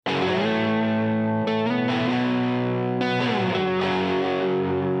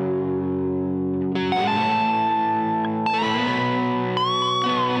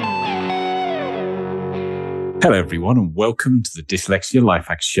Hello, everyone, and welcome to the Dyslexia Life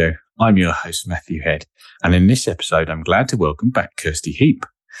Hacks Show. I'm your host, Matthew Head, and in this episode, I'm glad to welcome back Kirsty Heap.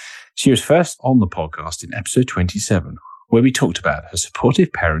 She was first on the podcast in episode 27, where we talked about her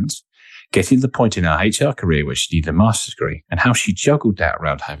supportive parents, getting to the point in her HR career where she needed a master's degree, and how she juggled that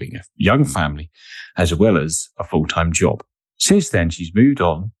around having a young family as well as a full-time job. Since then, she's moved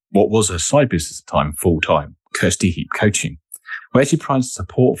on what was her side business at the time, full-time, Kirsty Heap Coaching, where she provides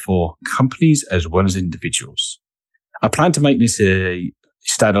support for companies as well as individuals. I plan to make this a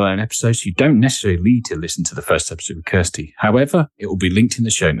standalone episode, so you don't necessarily need to listen to the first episode with Kirsty. However, it will be linked in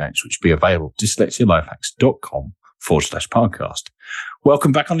the show notes, which will be available at dyslexialifehacks.com/podcast.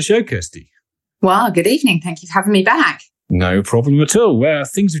 Welcome back on the show, Kirsty. Well, good evening. Thank you for having me back. No problem at all. Well,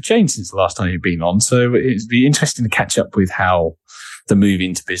 things have changed since the last time you've been on, so it'd be interesting to catch up with how the move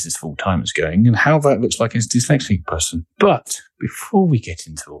into business full-time is going and how that looks like as a dyslexic person. But before we get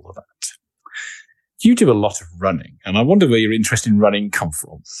into all of that, you do a lot of running, and I wonder where your interest in running come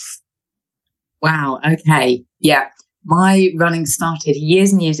from. Wow. Okay. Yeah. My running started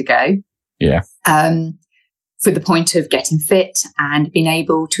years and years ago. Yeah. For the point of getting fit and being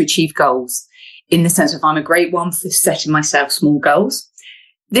able to achieve goals, in the sense of I'm a great one for setting myself small goals.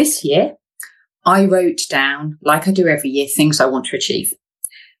 This year, I wrote down, like I do every year, things I want to achieve.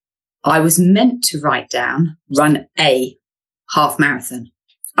 I was meant to write down, run a half marathon.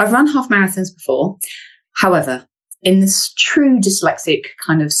 I've run half marathons before. However, in this true dyslexic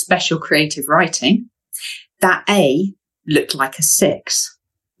kind of special creative writing, that A looked like a 6.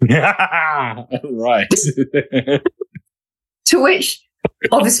 Right. To which,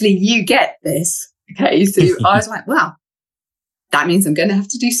 obviously, you get this. Okay, so I was like, well, that means I'm going to have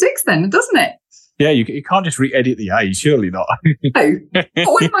to do 6 then, doesn't it? Yeah, you can't just re-edit the A, surely not. No. But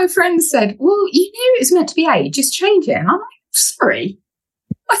when my friend said, well, you knew it was meant to be A, just change it. And I'm like, sorry,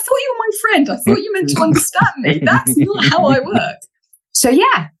 I thought you were my friend. I thought you meant to understand me. That's not how I work. So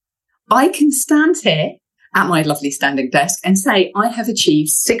yeah, I can stand here at my lovely standing desk and say I have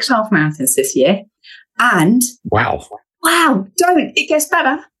achieved 6 half marathons this year. And wow, it gets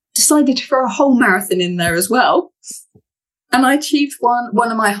better. Decided to throw a whole marathon in there as well. And I achieved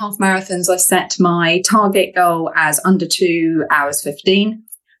one of my half marathons. I set my target goal as under 2 hours 15.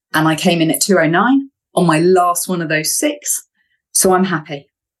 And I came in at 2:09 on my last one of those 6. So I'm happy.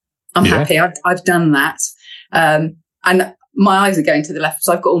 I'm happy. I've done that. And my eyes are going to the left,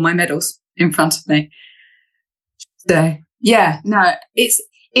 so I've got all my medals in front of me. So yeah, no, it's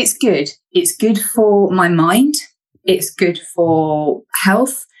good. It's good for my mind. It's good for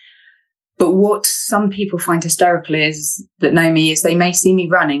health. But what some people find hysterical is that know me is they may see me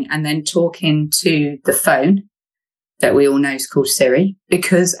running and then talking to the phone that we all know is called Siri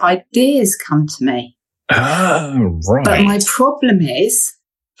because ideas come to me. Oh, right. But my problem is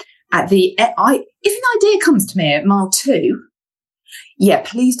if an idea comes to me at mile 2, yeah,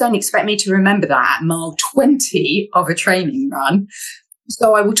 please don't expect me to remember that at mile 20 of a training run.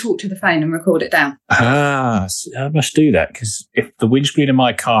 So I will talk to the phone and record it down. So I must do that because if the windscreen in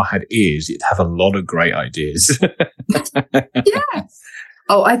my car had ears, it'd have a lot of great ideas. Yeah.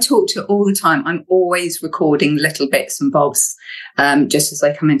 Oh, I talk to it all the time. I'm always recording little bits and bobs just as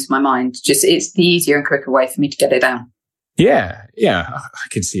they come into my mind. Just it's the easier and quicker way for me to get it down. Yeah, I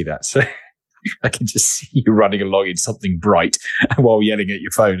can see that. So I can just see you running along in something bright while yelling at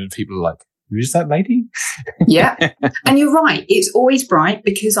your phone and people are like, who's that lady? Yeah. And you're right. It's always bright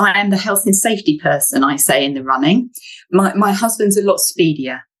because I am the health and safety person, I say, in the running. My husband's a lot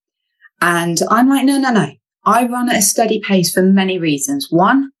speedier. And I'm like, no. I run at a steady pace for many reasons.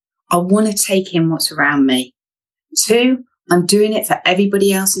 1, I want to take in what's around me. 2, I'm doing it for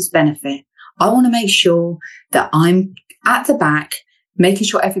everybody else's benefit. I want to make sure that I'm at the back, making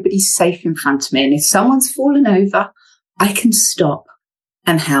sure everybody's safe in front of me. And if someone's fallen over, I can stop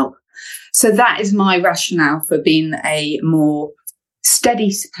and help. So that is my rationale for being a more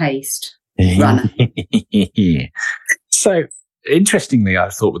steady-paced runner. So, interestingly, I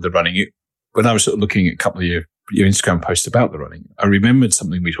thought with the running, when I was sort of looking at a couple of your Instagram posts about the running, I remembered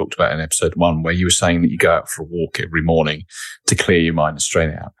something we talked about in episode 1 where you were saying that you go out for a walk every morning to clear your mind and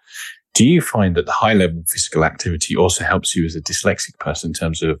strain it out. Do you find that the high-level physical activity also helps you as a dyslexic person in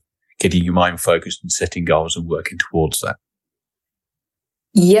terms of getting your mind focused and setting goals and working towards that?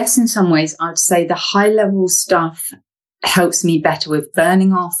 Yes, in some ways, I'd say the high-level stuff helps me better with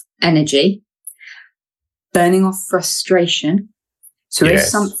burning off energy, burning off frustration. So if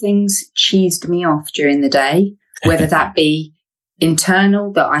something's cheesed me off during the day, whether that be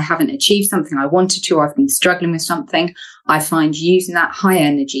internal, that I haven't achieved something I wanted to, or I've been struggling with something, I find using that high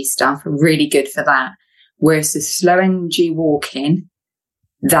energy stuff really good for that. Whereas the slow energy walking,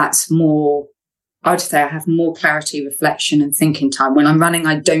 that's more I would say I have more clarity, reflection and thinking time. When I'm running,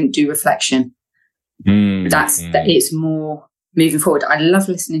 I don't do reflection. It's more moving forward. I love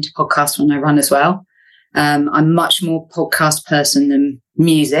listening to podcasts when I run as well. I'm much more podcast person than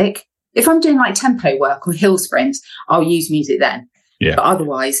music. If I'm doing like tempo work or hill sprints, I'll use music then. Yeah. But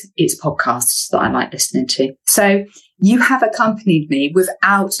otherwise, it's podcasts that I like listening to. So you have accompanied me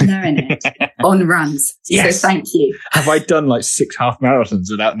without knowing it on runs. Yes. So thank you. Have I done like 6 half marathons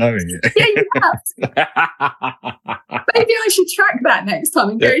without knowing it? Yeah, you have. Maybe I should track that next time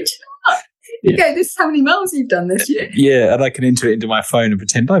and go, do you know what? You go, this is how many miles you've done this year. Yeah, and I can enter it into my phone and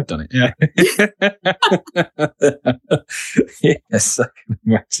pretend I've done it. Yeah. Yes, I can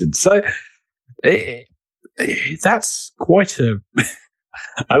imagine. So that's quite a...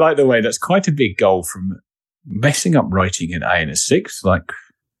 I like the way that's quite a big goal from messing up writing in A and a 6, like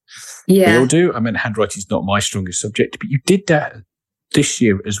we all do. I mean, handwriting's not my strongest subject, but you did that this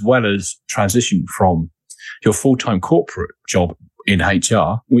year as well as transition from your full-time corporate job in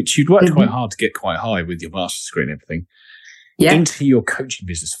HR, which you'd worked quite hard to get quite high with your master's degree and everything, into your coaching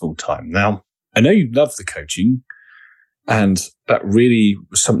business full-time. Now, I know you love the coaching and that really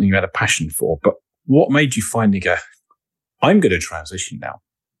was something you had a passion for, but what made you finally go, I'm going to transition now?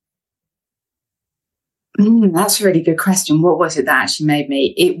 That's a really good question. What was it that actually made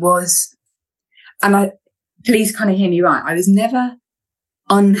me? It was, please kind of hear me right. I was never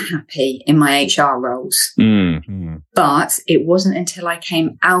unhappy in my HR roles, but it wasn't until I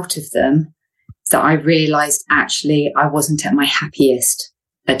came out of them that I realized actually I wasn't at my happiest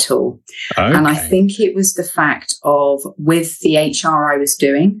at all. Okay. And I think it was the fact of with the HR I was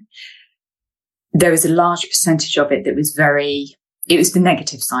doing, there was a large percentage of it that was it was the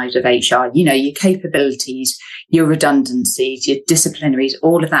negative side of HR, you know, your capabilities, your redundancies, your disciplinaries,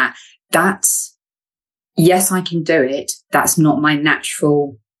 all of that. That's, yes, I can do it. That's not my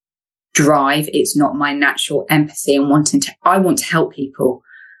natural drive. It's not my natural empathy and I want to help people,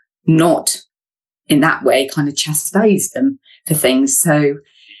 not in that way kind of chastise them for things. So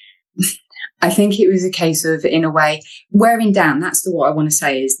I think it was a case of, in a way, wearing down. That's what I want to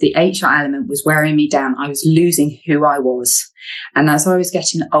say is the HR element was wearing me down. I was losing who I was. And as I was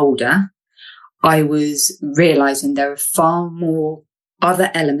getting older, I was realizing there were far more other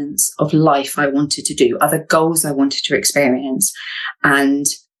elements of life I wanted to do, other goals I wanted to experience. And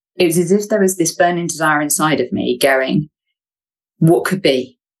it was as if there was this burning desire inside of me going, what could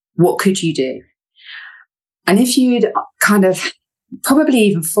be? What could you do? And if you'd kind of, probably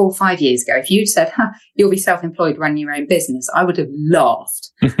even 4 or 5 years ago, if you'd said, you'll be self-employed, run your own business, I would have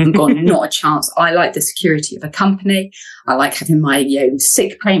laughed and gone, not a chance. I like the security of a company. I like having my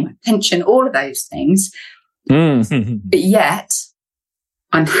sick pay, my pension, all of those things. But yet,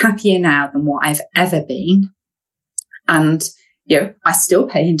 I'm happier now than what I've ever been. And, I still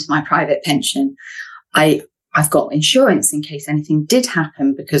pay into my private pension. I've got insurance in case anything did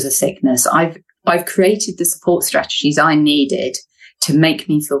happen because of sickness. I've created the support strategies I needed to make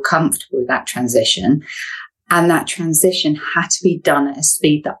me feel comfortable with that transition. And that transition had to be done at a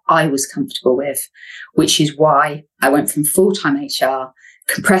speed that I was comfortable with, which is why I went from full-time HR,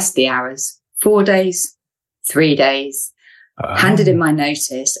 compressed the hours, 4 days, 3 days, handed in my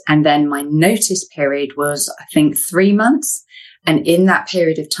notice. And then my notice period was, I think, 3 months. And in that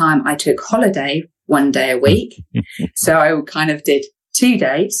period of time, I took holiday 1 day a week. So I kind of did 2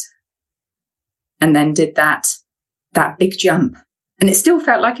 days and then did that big jump. And it still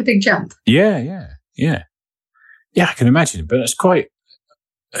felt like a big jump. Yeah, I can imagine. But it's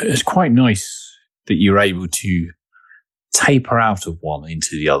quite nice that you're able to taper out of one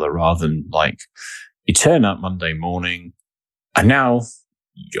into the other rather than like you turn up Monday morning and now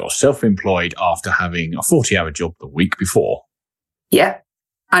you're self-employed after having a 40-hour job the week before. Yeah.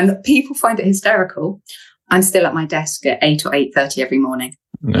 And people find it hysterical. I'm still at my desk at 8 or 8:30 every morning.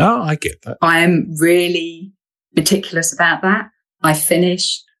 No, I get that. I am really meticulous about that. I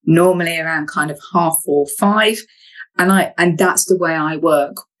finish normally around kind of 4:30, 5. And that's the way I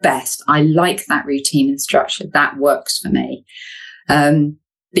work best. I like that routine and structure. That works for me.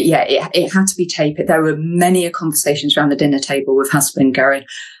 But yeah, it had to be tapered. There were many conversations around the dinner table with husband going,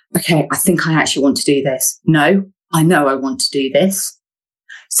 okay, I think I actually want to do this. No, I know I want to do this.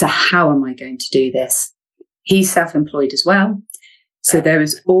 So how am I going to do this? He's self-employed as well. So there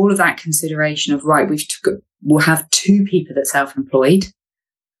was all of that consideration of, right, we'll have 2 people that's self-employed.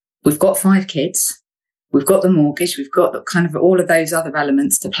 We've got 5 kids. We've got the mortgage. We've got kind of all of those other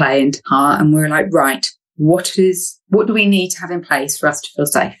elements to play into part. And we're like, right, what do we need to have in place for us to feel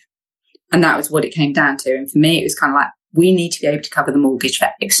safe? And that was what it came down to. And for me, it was kind of like, we need to be able to cover the mortgage for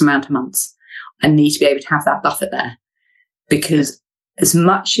X amount of months. I need to be able to have that buffer there because as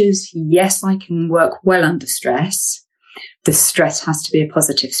much as, yes, I can work well under stress, the stress has to be a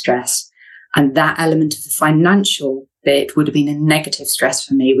positive stress. And that element of the financial bit would have been a negative stress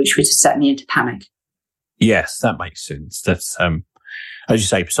for me, which would have set me into panic. Yes, that makes sense. That's, as you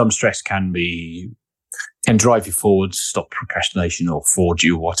say, some stress can drive you forward, stop procrastination or forward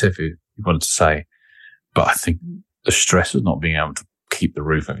you, whatever you want to say. But I think the stress of not being able to keep the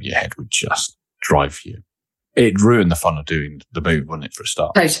roof over your head would just drive you. It'd ruin the fun of doing the move, wouldn't it, for a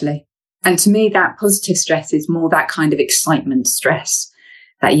start? Totally. And to me, that positive stress is more that kind of excitement stress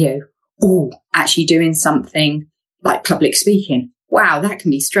that actually doing something like public speaking. Wow, that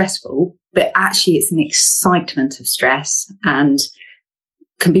can be stressful, but actually it's an excitement of stress and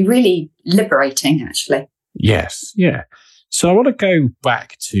can be really liberating, actually. Yes, yeah. So I want to go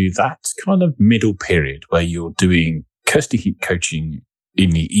back to that kind of middle period where you're doing Kirsty Heap coaching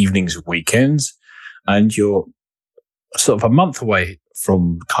in the evenings and weekends, and you're sort of a month away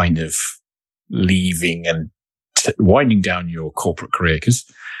from kind of leaving and winding down your corporate career. Because,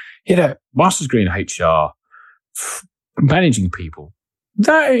 master's degree in HR, managing people,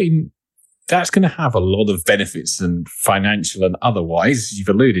 that's going to have a lot of benefits and financial and otherwise, you've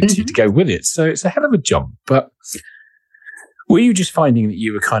alluded to go with it. So it's a hell of a jump. But were you just finding that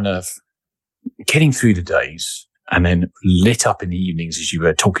you were kind of getting through the days and then lit up in the evenings as you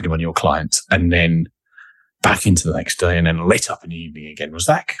were talking to one of your clients, and then back into the next day and then lit up in the evening again? Was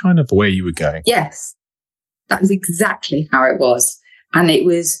that kind of where you were going? Yes, that was exactly how it was. And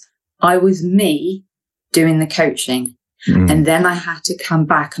I was me doing the coaching. And then I had to come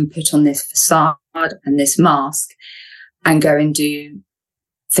back and put on this facade and this mask and go and do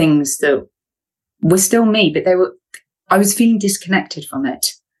things that were still me, but I was feeling disconnected from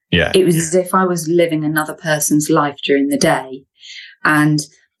it. Yeah. It was as if I was living another person's life during the day. And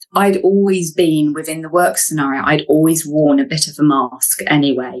I'd always been within the work scenario. I'd always worn a bit of a mask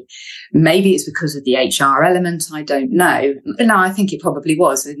anyway. Maybe it's because of the HR element. I don't know. No, I think it probably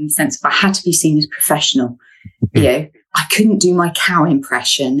was, in the sense of I had to be seen as professional. I couldn't do my cow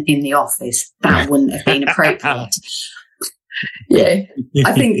impression in the office. That wouldn't have been appropriate.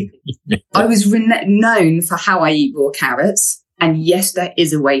 I think I was known for how I eat raw carrots. And yes, there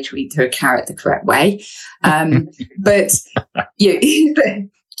is a way to eat through a carrot the correct way. But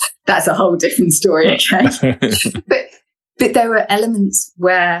that's a whole different story, okay? But there were elements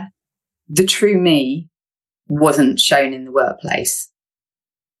where the true me wasn't shown in the workplace.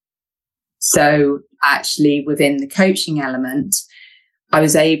 So actually within the coaching element, I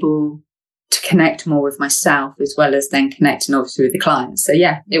was able to connect more with myself as well as then connecting obviously with the clients. So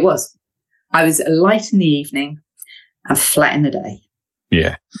yeah, it was. I was light in the evening and flat in the day.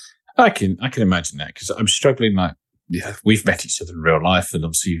 Yeah, I can imagine that, because I'm struggling. We've met each other in real life, and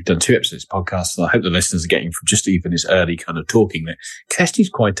obviously you've done 2 episodes of this podcast, and I hope the listeners are getting from just even this early kind of talking that Kirsty's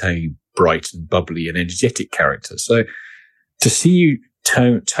quite a bright and bubbly and energetic character. So to see you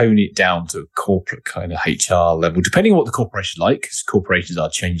tone it down to a corporate kind of HR level, depending on what the corporation like, because corporations are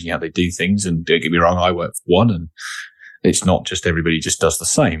changing how they do things. And don't get me wrong, I work for one, and it's not just everybody just does the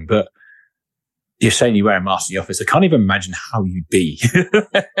same. But you're saying you wear a mask in the office. I can't even imagine how you'd be.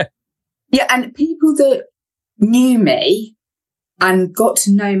 Yeah, and people that knew me and got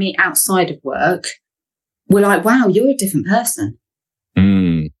to know me outside of work were like, wow, you're a different person.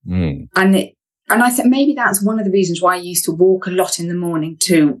 And I think maybe that's one of the reasons why I used to walk a lot in the morning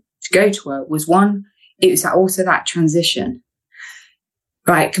to go to work, was one, it was also that transition.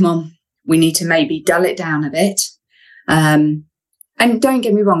 Right, come on, we need to maybe dull it down a bit. And don't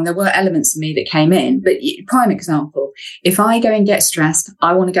get me wrong, there were elements of me that came in, but prime example, if I go and get stressed,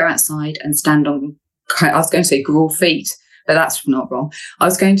 I want to go outside and stand on, I was going to say raw feet, but that's not wrong. I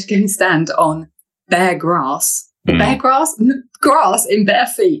was going to go and stand on bare grass. Bare grass? Grass in bare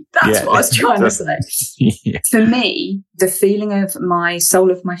feet. That's what I was trying to say. For me, the feeling of my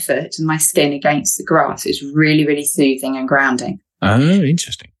sole of my foot and my skin against the grass is really, really soothing and grounding. Oh,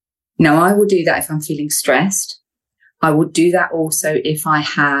 interesting. Now, I will do that if I'm feeling stressed. I will do that also if I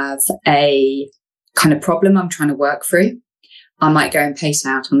have a kind of problem I'm trying to work through. I might go and pace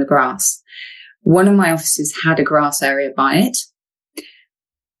out on the grass. One of my offices had a grass area by it.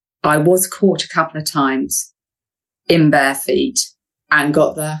 I was caught a couple of times in bare feet and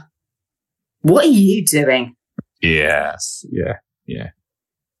got what are you doing? Yes. Yeah.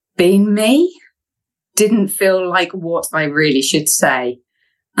 Being me didn't feel like what I really should say.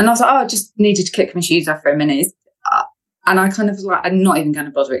 And I was like, I just needed to kick my shoes off for a minute. And I kind of was like, I'm not even going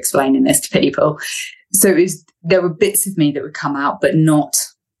to bother explaining this to people. So there were bits of me that would come out, but not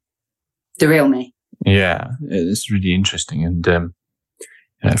the real me. Yeah, it's really interesting. And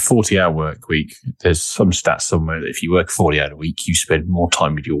 40-hour work week. There's some stats somewhere that if you work 40 hours a week, you spend more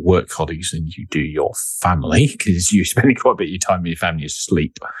time with your work colleagues than you do your family, because you're spending quite a bit of your time with your family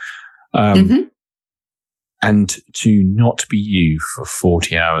asleep. And to not be you for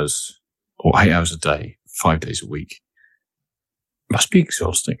 40 hours or 8 hours a day, 5 days a week, must be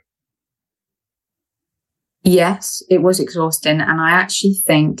exhausting. Yes, it was exhausting. And I actually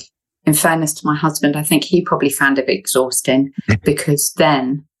think, in fairness to my husband, I think he probably found it exhausting because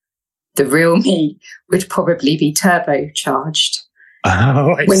then the real me would probably be turbocharged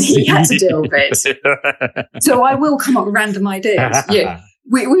when he had to deal with it. So I will come up with random ideas. Yeah.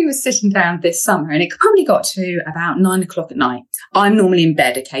 We were sitting down this summer and it probably got to about 9 o'clock at night. I'm normally in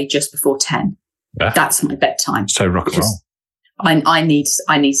bed, just before 10. Yeah. That's my bedtime. So rock and roll. I need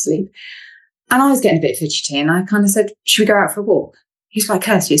sleep. And I was getting a bit fidgety and I kind of said, should we go out for a walk? He's like,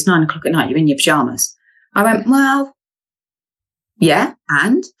 Kirsty, it's 9 o'clock at night. You're in your pajamas. I went, well, yeah.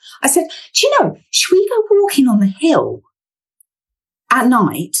 And I said, do you know, should we go walking on the hill at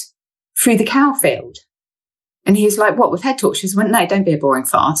night through the cow field? And he's like, what, with head torches? I went, no, don't be a boring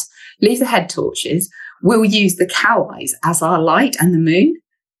farce. Leave the head torches. We'll use the cow eyes as our light and the moon.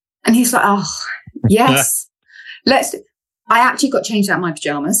 And he's like, oh, yes. I actually got changed out of my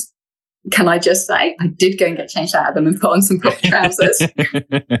pajamas. Can I just say, I did go and get changed out of them and put on some proper trousers.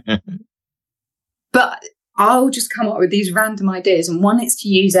 But I'll just come up with these random ideas. And one, it's to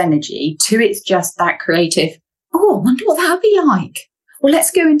use energy. Two, it's just that creative, oh, I wonder what that would be like. Well, let's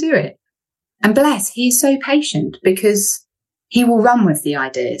go and do it. And bless, he's so patient because he will run with the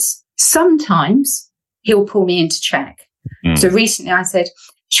ideas. Sometimes he'll pull me into check. So recently I said,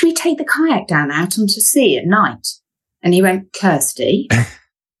 should we take the kayak down out onto sea at night? And he went, Kirsty,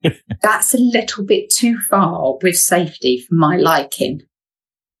 that's a little bit too far with safety for my liking.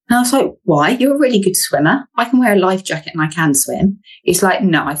 And I was like, why? You're a really good swimmer. I can wear a life jacket and I can swim. He's like,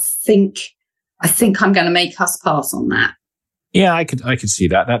 no, I think I'm going to make us pass on that. Yeah, I could see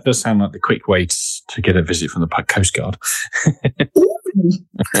that. That does sound like the quick way to get a visit from the Coast Guard.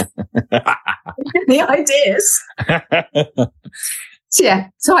 The ideas.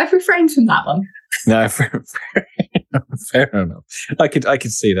 So I've refrained from that one. No, fair enough. I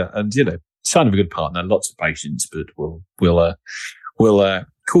could see that, and sign of a good partner. Lots of patience, but we'll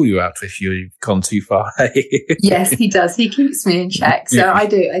call you out if you've gone too far. Yes, he does. He keeps me in check. So yeah. I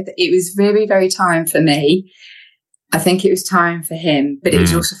do. It was very, very tiring for me. I think it was tiring for him, but it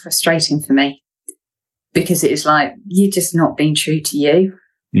was also frustrating for me because it was like, you're just not being true to you.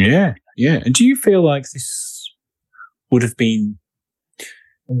 Yeah, yeah. And do you feel like this would have been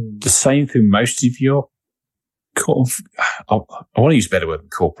the same through most of your, I want to use a better word than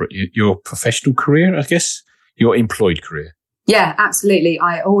corporate, your professional career, I guess, your employed career? Yeah, absolutely.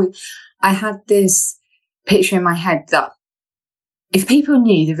 I had this picture in my head that if people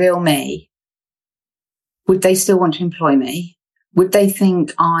knew the real me, would they still want to employ me? Would they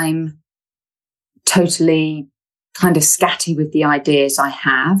think I'm totally kind of scatty with the ideas I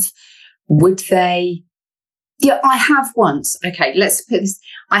have? Would they? Yeah, I have once. Okay, let's put this.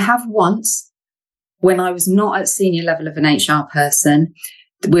 I have once when I was not at senior level of an HR person.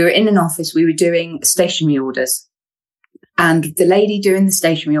 We were in an office. We were doing stationery orders. And the lady doing the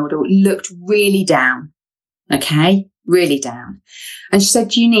stationery order looked really down. Okay, really down. And she said,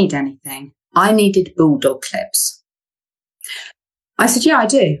 do you need anything? I needed bulldog clips. I said, yeah, I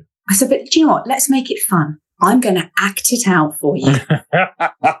do. I said, but do you know what? Let's make it fun. I'm going to act it out for you.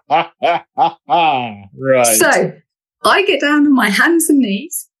 Right. So I get down on my hands and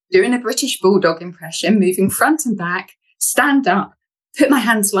knees, doing a British bulldog impression, moving front and back, stand up, put my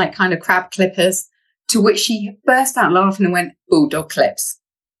hands like kind of crab clippers, to which she burst out laughing and went, bulldog clips.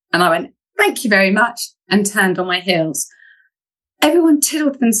 And I went, thank you very much, and turned on my heels. Everyone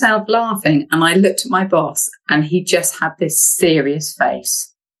tiddled themselves laughing, and I looked at my boss, and he just had this serious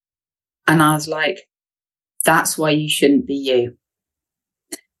face. And I was like, that's why you shouldn't be you.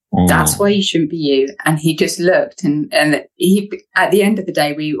 That's why you shouldn't be you. And he just looked, and he, at the end of the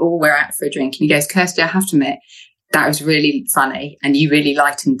day, we all were out for a drink, and he goes, Kirsty, I have to admit, that was really funny, and you really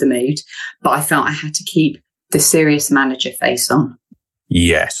lightened the mood, but I felt I had to keep the serious manager face on.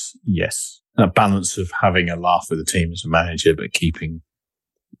 Yes. That balance of having a laugh with the team as a manager, but keeping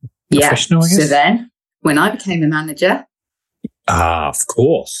professional, I guess. So then, when I became a manager... of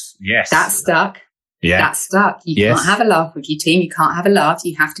course, yes. That stuck. Yeah. That stuck. You can't have a laugh with your team. You can't have a laugh.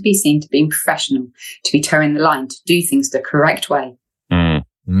 You have to be seen to be professional, to be towing the line, to do things the correct way.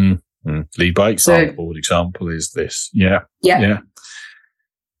 Lead by example. Example is this. Yeah.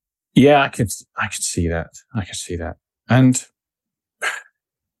 I could see that. And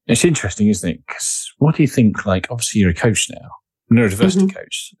it's interesting, isn't it? Because what do you think? Like, obviously, you're a coach now. neurodiversity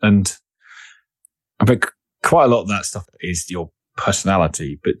coach. And I think quite a lot of that stuff is your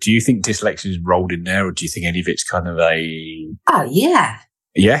personality. But do you think dyslexia is rolled in there, or do you think any of it's kind of a... Oh, yeah.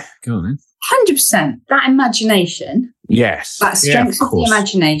 Yeah? Go on then. 100%. That imagination. Yes. That strength of the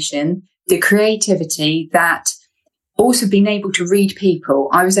imagination, the creativity, that also being able to read people.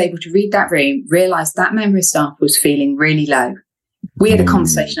 I was able to read that room, realise that member of staff was feeling really low. We had a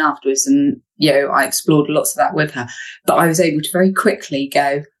conversation afterwards and, I explored lots of that with her. But I was able to very quickly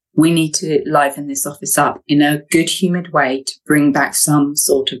go, we need to liven this office up in a good-humoured way to bring back some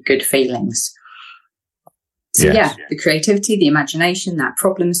sort of good feelings. So, the creativity, the imagination, that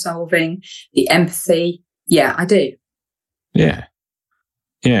problem-solving, the empathy. Yeah, I do. Yeah.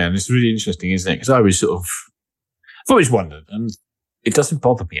 Yeah, and it's really interesting, isn't it? Because I've always wondered, and it doesn't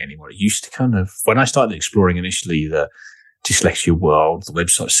bother me anymore. It used to kind of, when I started exploring initially the dyslexia world, the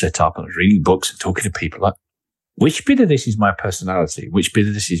website set up, and I was reading books and talking to people, like, which bit of this is my personality? Which bit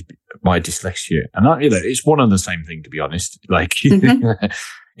of this is my dyslexia? And it's one and the same thing, to be honest. Like,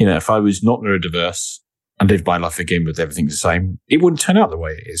 if I was not neurodiverse and lived my life again with everything the same, it wouldn't turn out the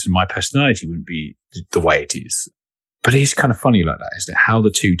way it is, and my personality wouldn't be the way it is. But it's kind of funny like that, isn't it? How the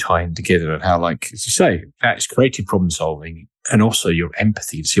two tie in together, and how, like, as you say, that's creative problem solving, and also your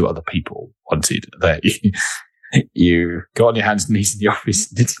empathy to see what other people wanted. That you got on your hands and knees in the office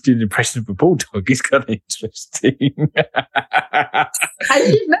and did an impression of a bulldog. It's kind of interesting. And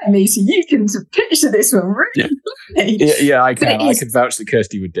you've met me, so you can picture this one really. Yeah, I can. I can vouch that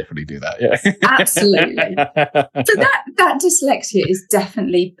Kirsty would definitely do that. Yeah, absolutely. So that dyslexia is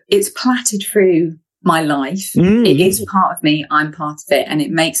definitely, it's plattered through my life. It is part of me. I'm part of it, and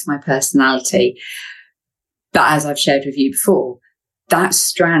it makes my personality. But as I've shared with you before, that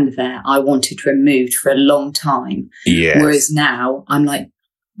strand there, I wanted removed for a long time. Yes. Whereas now I'm like,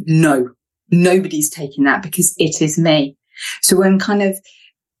 no, nobody's taking that because it is me. So when kind of,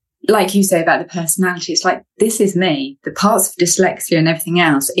 like you say about the personality, it's like, this is me. The parts of dyslexia and everything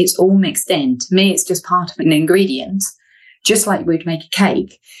else, it's all mixed in. To me, it's just part of an ingredient. Just like we'd make a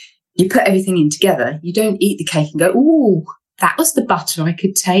cake. You put everything in together. You don't eat the cake and go, ooh, that was the butter I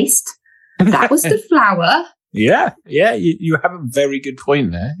could taste. That was the flour. Yeah, you have a very good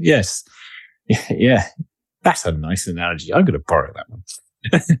point there. Yes. Yeah. That's a nice analogy. I'm going to borrow that one.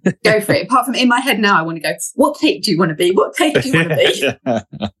 Go for it. Apart from in my head now, I want to go, what cake do you want to be? What cake do you want to be?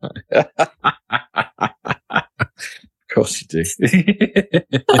 Of course you do.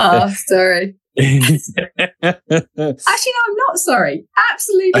 Oh, sorry. Actually, no, I'm not sorry.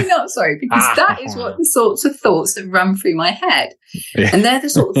 Absolutely not sorry, because that is what the sorts of thoughts that run through my head. Yeah. And they're the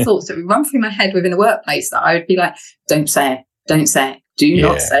sort of thoughts that run through my head within a workplace that I would be like, don't say it. Don't say it. Do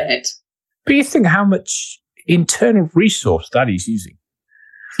not say it. But you think how much internal resource that is using.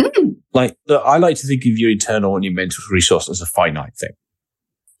 Like, I like to think of your internal and your mental resource as a finite thing.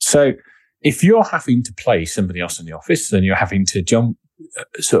 So if you're having to play somebody else in the office, and you're having to jump,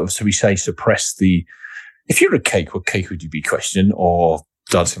 so we say, suppress the, if you're a cake, what cake would you be, question, or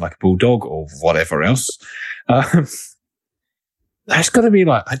dancing like a bulldog, or whatever else? That's got to be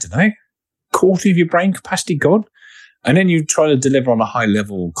like, I don't know, quarter of your brain capacity gone. And then you try to deliver on a high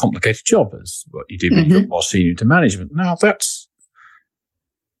level, complicated job as what you do when you got more senior to management. Now that's,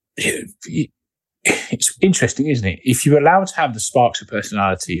 it's interesting, isn't it? If you're allowed to have the sparks of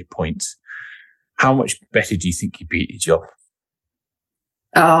personality at points, how much better do you think you'd be at your job?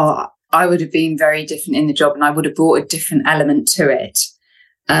 Oh, I would have been very different in the job, and I would have brought a different element to it.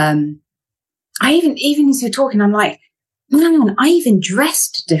 I even as you're talking, I'm like, man, I even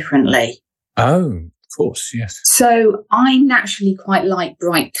dressed differently. Oh, of course, yes. So I naturally quite like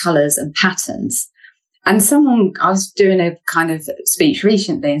bright colours and patterns. And I was doing a kind of speech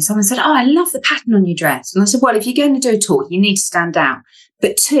recently, and someone said, oh, I love the pattern on your dress. And I said, well, if you're going to do a talk, you need to stand out.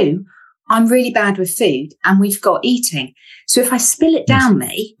 But 2, I'm really bad with food, and we've got eating. So if I spill it down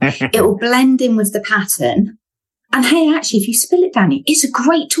me, it will blend in with the pattern. And hey, actually, if you spill it down you, it's a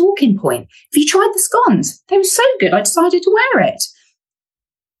great talking point. If you tried the scones, they were so good, I decided to wear it.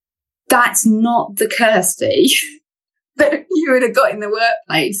 That's not the Kirsty that you would have got in the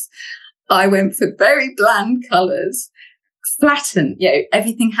workplace. I went for very bland colours, flatten.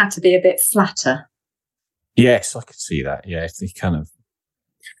 Everything had to be a bit flatter. Yes, I could see that. Yeah, it's kind of.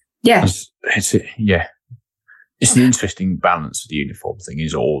 Yeah. It's an interesting balance of the uniform thing,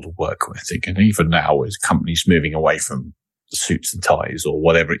 is all the work ethic. And even now, as companies moving away from the suits and ties or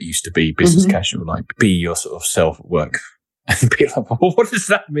whatever it used to be, business casual, like be your sort of self at work and be like, well, what does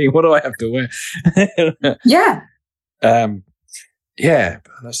that mean? What do I have to wear? Yeah. Yeah,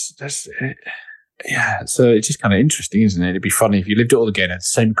 that's yeah. So it's just kind of interesting, isn't it? It'd be funny if you lived it all again, had the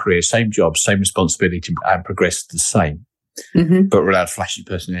same career, same job, same responsibility, and progressed the same. but without flashy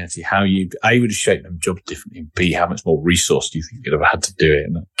personality, how you A, would have shaped them jobs differently, and B, how much more resource do you think you'd have had to do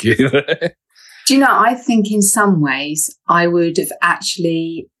it? Do you know, I think in some ways I would have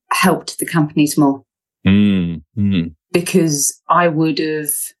actually helped the companies more. Because I would have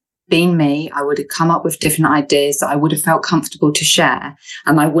been me. I would have come up with different ideas that I would have felt comfortable to share.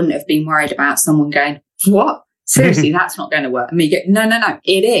 And I wouldn't have been worried about someone going, what? Seriously, that's not going to work. And me go, no,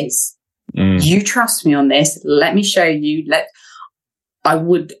 it is. You trust me on this. Let me show you. I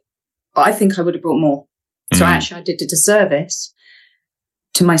think I would have brought more. So actually I did a disservice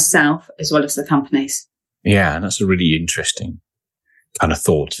to myself as well as the companies. Yeah, and that's a really interesting kind of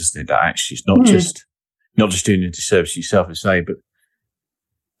thought, isn't it? That actually it's not just doing a disservice to yourself, as say, but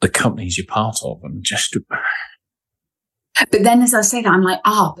the companies you're part of, and just. But then, as I say that, I'm like,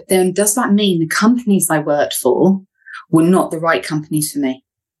 but then does that mean the companies I worked for were not the right companies for me?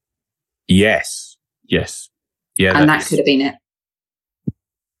 Yes. Yeah, and that could have been it.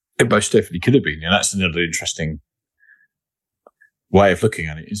 It most definitely could have been, and that's another interesting way of looking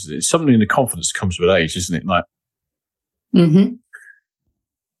at it. It's something in the confidence that comes with age, isn't it? Like,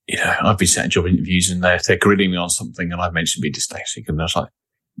 I've been sat in job interviews and they're grilling me on something, and I've mentioned being dyslexic, and I was like,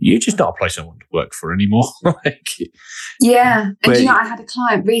 "You're just not a place I want to work for anymore." Yeah, and I had a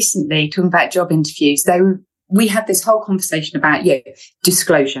client recently talking about job interviews. We had this whole conversation about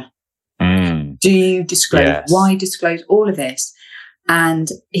disclosure. Do you disclose? Yes. Why disclose? All of this. And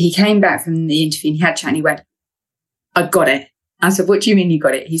he came back from the interview and he had a chat and he went, "I got it." I said, "What do you mean you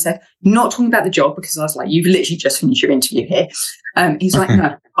got it?" He said, "Not talking about the job," because I was like, "You've literally just finished your interview here." He's like,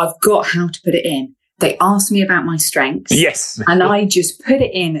 "No, I've got how to put it in. They asked me about my strengths." Yes. And I just put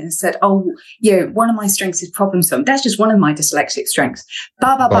it in and said, one of my strengths is problem solving. That's just one of my dyslexic strengths.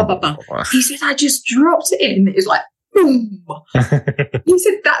 Blah, blah, blah, blah, blah. He said, I just dropped it in. It was like, boom. He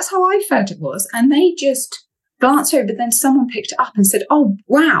said, that's how I felt it was. And they just glanced over, but then someone picked it up and said, "Oh,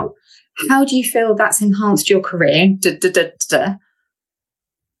 wow. How do you feel that's enhanced your career?"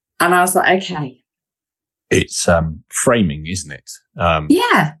 And I was like, okay. It's framing, isn't it?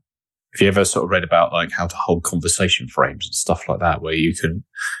 Yeah. Have you ever sort of read about like how to hold conversation frames and stuff like that, where you can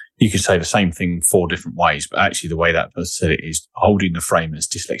say the same thing 4 different ways, but actually the way that person said it is holding the frame as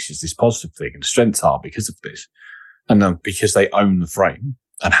dyslexia is this positive thing, and the strengths are because of this. And then because they own the frame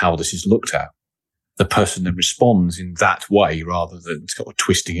and how this is looked at, the person then responds in that way rather than sort of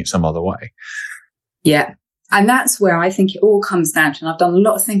twisting it some other way. Yeah. And that's where I think it all comes down to, and I've done a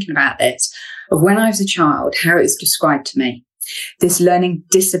lot of thinking about this, of when I was a child, how it was described to me. This learning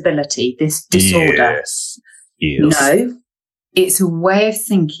disability, this disorder. Yes. No, it's a way of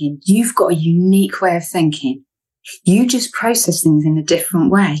thinking. You've got a unique way of thinking. You just process things in a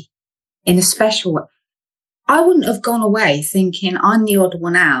different way, in a special way. I wouldn't have gone away thinking I'm the odd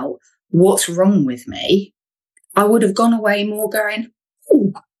one out. What's wrong with me? I would have gone away more going,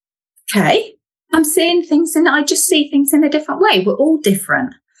 "Oh, okay, I'm seeing things and I just see things in a different way. We're all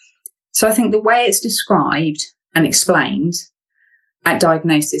different." So I think the way it's described and explained at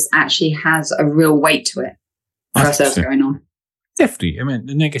diagnosis actually has a real weight to it for ourselves going on. Definitely. I mean,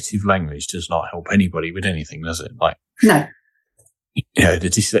 the negative language does not help anybody with anything, does it? Like, no. The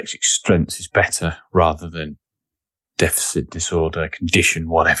dyslexic strength is better rather than deficit disorder, condition,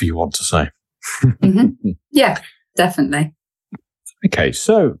 whatever you want to say. Yeah, definitely. Okay,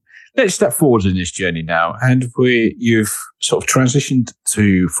 so let's step forward in this journey now, and you've sort of transitioned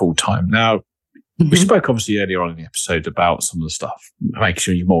to full time. Now, we spoke obviously earlier on in the episode about some of the stuff, making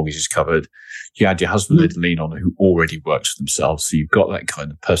sure your mortgage is covered. You had your husband to lean on who already works for themselves, so you've got that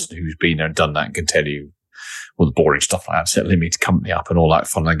kind of person who's been there and done that and can tell you all the boring stuff like that, set a limited company up and all that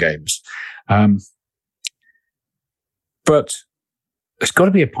fun and games. But there's got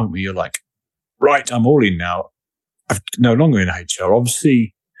to be a point where you're like, right, I'm all in now. I'm no longer in HR.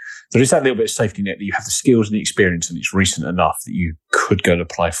 Obviously, there is that little bit of safety net that you have the skills and the experience, and it's recent enough that you could go and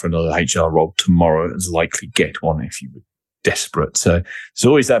apply for another HR role tomorrow and likely get one if you were desperate. So there's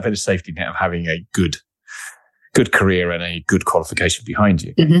always that bit of safety net of having a good career and a good qualification behind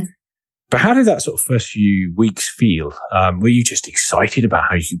you. But how did that sort of first few weeks feel? Were you just excited about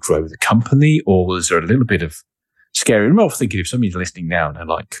how you could grow the company, or was there a little bit of scary? I'm not thinking if somebody's listening now and they're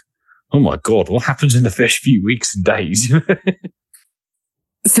like, "Oh my God, what happens in the first few weeks and days?"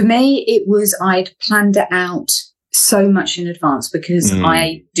 For me, it was I'd planned it out so much in advance because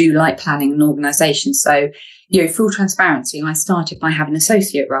I do like planning and organisation. So, full transparency, I started by having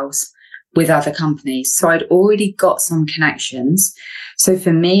associate roles with other companies. So I'd already got some connections. So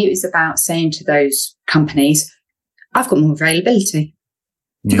for me, it was about saying to those companies, I've got more availability.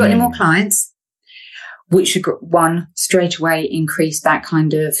 Have you got any more clients? which one straight away increased that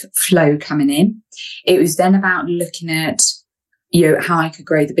kind of flow coming in. It was then about looking at, how I could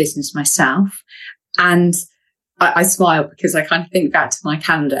grow the business myself. And I smile because I kind of think back to my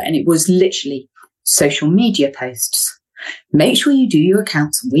calendar, and it was literally social media posts. Make sure you do your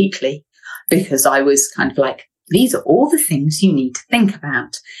accounts weekly, because I was kind of like, these are all the things you need to think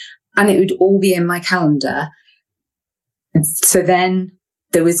about. And it would all be in my calendar. So then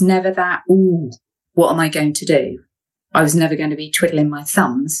there was never that, what am I going to do? I was never going to be twiddling my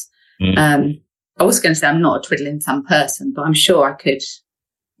thumbs. I was going to say I'm not a twiddling thumb person, but I'm sure I could.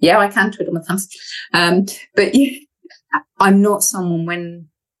 Yeah, I can twiddle my thumbs. But I'm not someone when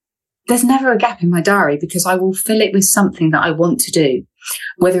there's never a gap in my diary, because I will fill it with something that I want to do.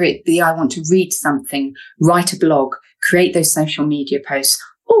 Whether it be I want to read something, write a blog, create those social media posts.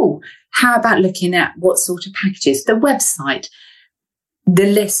 How about looking at what sort of packages, the website? The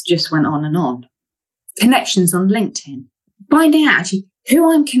list just went on and on. Connections on LinkedIn. Finding out actually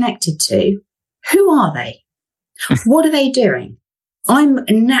who I'm connected to. Who are they? What are they doing? I'm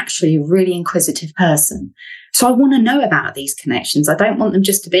naturally a really inquisitive person. So I want to know about these connections. I don't want them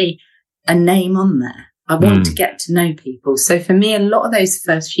just to be a name on there. I want to get to know people. So for me, a lot of those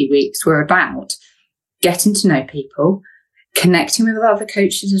first few weeks were about getting to know people, connecting with other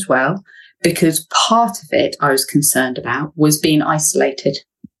coaches as well, because part of it I was concerned about was being isolated.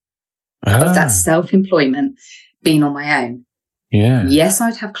 Of that self-employment, being on my own. Yeah. Yes,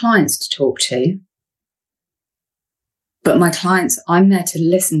 I'd have clients to talk to, but my clients, I'm there to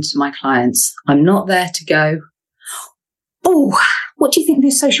listen to my clients. I'm not there to go, what do you think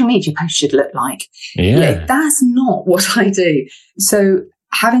this social media post should look like? Yeah. That's not what I do. So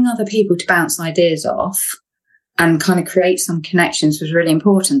having other people to bounce ideas off and kind of create some connections was really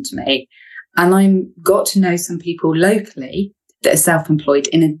important to me. And I got to know some people locally that are self-employed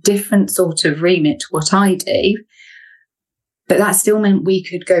in a different sort of remit to what I do. But that still meant we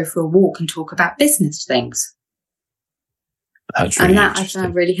could go for a walk and talk about business things. That's really and that I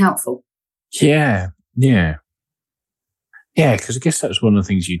found really helpful. Yeah, because I guess that's one of the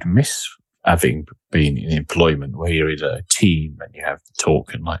things you'd miss having been in employment, where you're in a team and you have to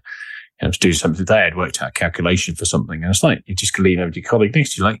talk and to do something today. I'd worked out a calculation for something, and it's like you just lean over to your colleague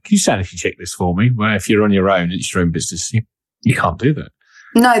next to you, like, can you sanity check this for me? Where if you're on your own, it's your own business, you can't do that.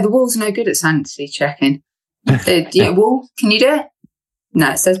 No, the wall's no good at sanity checking. Wall, can you do it?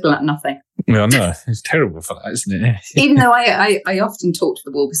 No, it says nothing. Well, no, it's terrible for that, isn't it? Even though I often talk to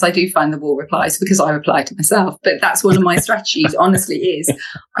the wall, because I do find the wall replies, because I reply to myself. But that's one of my strategies, honestly, is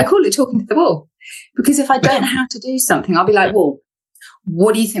I call it talking to the wall. Because if I don't know how to do something, I'll be like, well,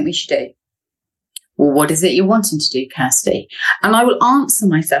 what do you think we should do? Well, what is it you're wanting to do, Kirsty? And I will answer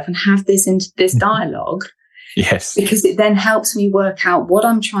myself and have this dialogue. Yes. Because it then helps me work out what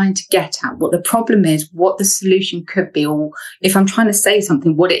I'm trying to get at, what the problem is, what the solution could be, or if I'm trying to say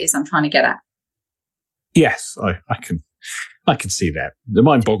something, what it is I'm trying to get at. Yes, I can see that. The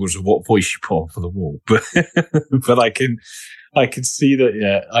mind boggles of what voice you put on for the wall, but I can see that.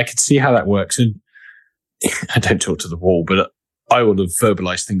 Yeah, I can see how that works. And I don't talk to the wall, but I will have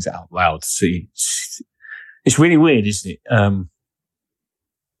verbalized things out loud to see. It's really weird, isn't it?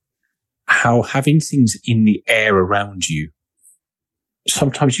 How having things in the air around you,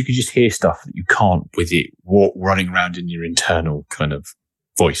 sometimes you can just hear stuff that you can't with it running around in your internal kind of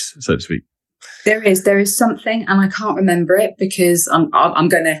voice, so to speak. There is something, and I can't remember it because I'm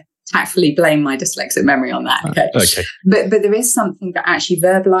going to tactfully blame my dyslexic memory on that. Okay. But there is something that actually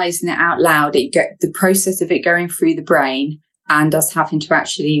verbalizing it out loud, the process of it going through the brain and us having to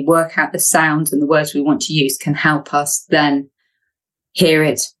actually work out the sounds and the words we want to use can help us then hear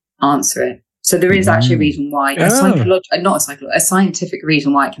it, answer it. So there is actually a reason why, a scientific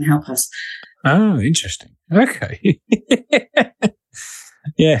reason why it can help us. Oh, interesting. Okay.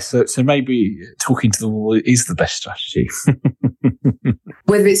 Yes, so maybe talking to the wall is the best strategy.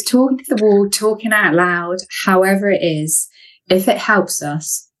 Whether it's talking to the wall, talking out loud, however it is, if it helps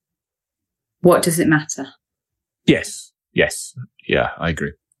us, what does it matter? Yes. Yeah, I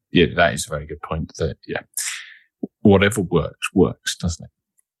agree. Yeah, that is a very good point. That whatever works, doesn't it?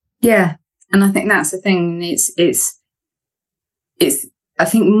 Yeah, and I think that's the thing. It's. I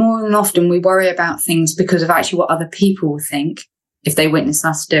think more than often we worry about things because of actually what other people will think if they witness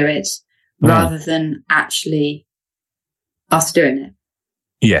us do it, rather than actually us doing it.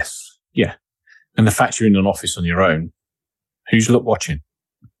 Yes, yeah. And the fact you're in an office on your own, who's watching?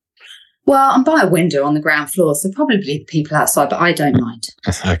 Well, I'm by a window on the ground floor, so probably the people outside, but I don't mind.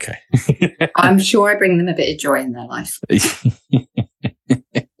 Okay. I'm sure I bring them a bit of joy in their life.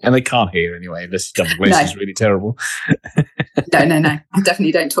 And they can't hear anyway, unless your voice is really terrible. No. I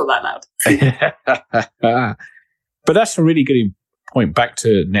definitely don't talk that loud. But that's a really good point back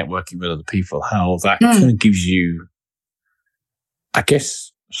to networking with other people, how that kind of gives you, I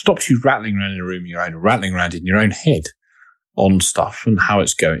guess, stops you rattling around in a room rattling around in your own head on stuff and how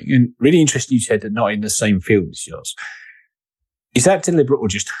it's going. And really interesting, you said that not in the same field as yours. Is that deliberate or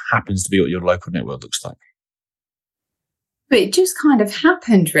just happens to be what your local network looks like? But it just kind of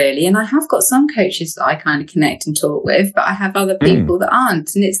happened, really. And I have got some coaches that I kind of connect and talk with, but I have other people that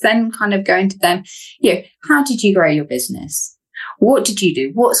aren't. And it's then kind of going to them, how did you grow your business? What did you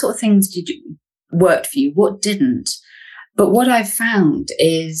do? What sort of things did you work for you? What didn't? But what I've found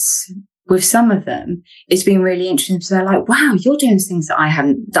is with some of them, it's been really interesting. So they're like, wow, you're doing things that I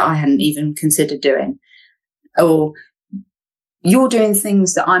hadn't even considered doing. Or you're doing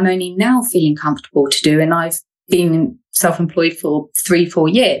things that I'm only now feeling comfortable to do. And I've been self-employed for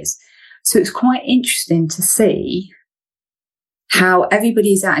 3-4 years. So it's quite interesting to see how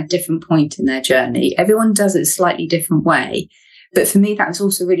everybody's at a different point in their journey. Everyone does it a slightly different way. But for me, that was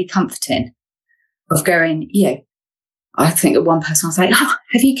also really comforting of going, I think at one person I was like,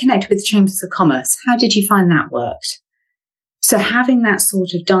 have you connected with the Chambers of Commerce? How did you find that worked? So having that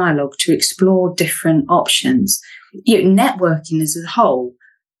sort of dialogue to explore different options, networking as a whole,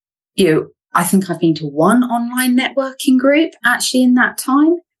 I think I've been to one online networking group actually in that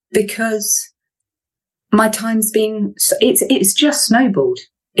time because my time's been, it's just snowballed.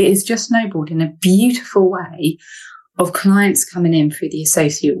 It is just snowballed in a beautiful way of clients coming in through the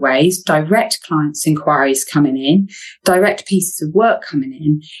associate ways, direct clients inquiries coming in, direct pieces of work coming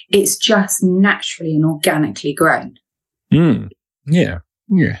in. It's just naturally and organically grown. Yeah.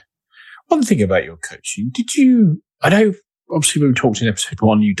 One thing about your coaching, I know obviously when we talked in episode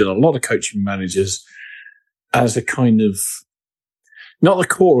 1, you've done a lot of coaching managers as a kind of, not the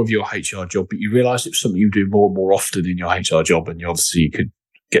core of your HR job, but you realised it was something you do more and more often in your HR job, and you could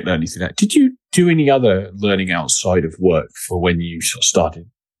get learning through that. Did you do any other learning outside of work for when you sort of started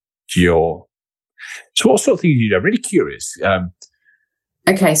so what sort of things did you do? I'm really curious.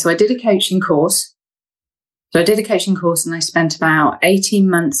 Okay, so I did a coaching course. And I spent about 18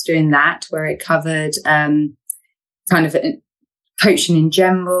 months doing that, where it covered kind of coaching in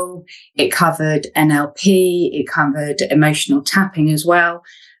general. It covered NLP. It covered emotional tapping as well.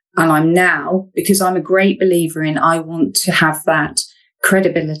 And I'm now, because I'm a great believer in, I want to have that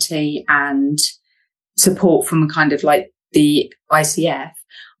credibility and support from kind of like the ICF.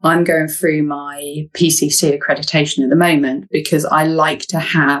 I'm going through my PCC accreditation at the moment because I like to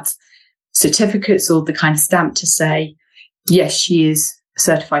have certificates or the kind of stamp to say, yes, she is a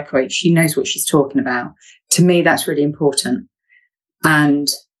certified coach. She knows what she's talking about. To me, that's really important. And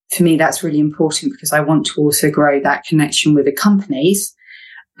for me, that's really important because I want to also grow that connection with the companies.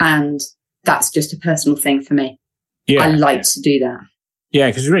 And that's just a personal thing for me. I like to do that. Yeah,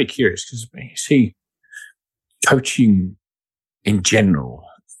 because I'm really curious because you see coaching in general,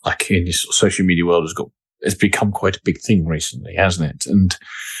 like in this social media world, has become quite a big thing recently, hasn't it? And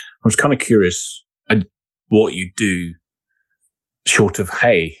I was kind of curious what you do short of,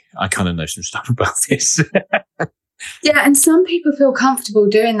 hey, I kind of know some stuff about this. Yeah, and some people feel comfortable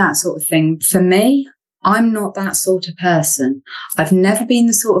doing that sort of thing. For me, I'm not that sort of person. I've never been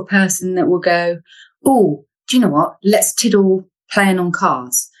the sort of person that will go, oh, do you know what? Let's tiddle playing on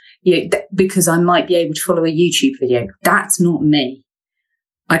cars, because I might be able to follow a YouTube video. That's not me.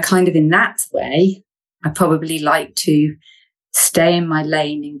 I kind of, in that way, I probably like to stay in my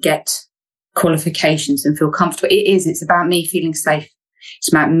lane and get qualifications and feel comfortable. It's about me feeling safe. It's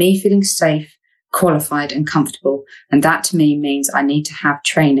about me feeling safe, qualified and comfortable. And that to me means I need to have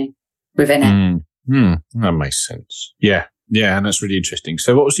training within it. That makes sense. Yeah, and that's really interesting.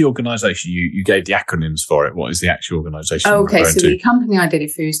 So what was the organisation? You gave the acronyms for it. What is the actual organisation? Okay, so the company I did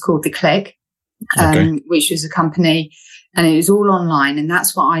it through is called The Click, which was a company, and it was all online. And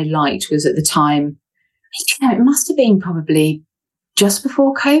that's what I liked was at the time, it must have been probably just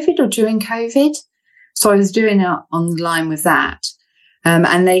before COVID or during COVID. So I was doing it online with that.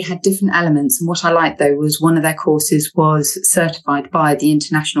 And they had different elements. And what I liked, though, was one of their courses was certified by the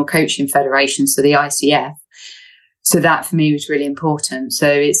International Coaching Federation, so the ICF. So that for me was really important. So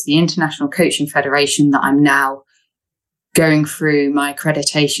it's the International Coaching Federation that I'm now going through my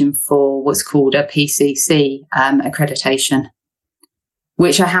accreditation for what's called a PCC accreditation,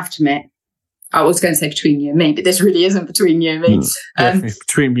 which I have to admit, I was going to say between you and me, but this really isn't between you and me.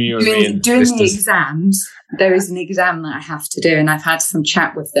 Between you and me. Doing the exams, there is an exam that I have to do, and I've had some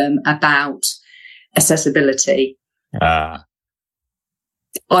chat with them about accessibility.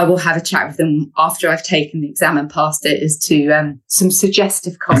 I will have a chat with them after I've taken the exam and passed it as to some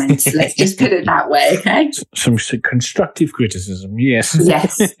suggestive comments. Let's just put it that way, okay? Some constructive criticism, yes.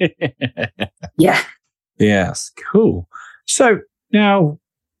 Yes. Yeah. Yes, cool. So now,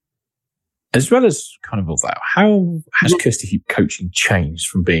 as well as kind of all that, how has Kirsty Heap coaching changed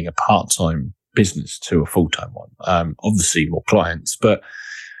from being a part-time business to a full-time one? Obviously more clients, but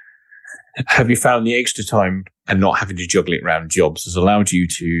have you found the extra time and not having to juggle it around jobs has allowed you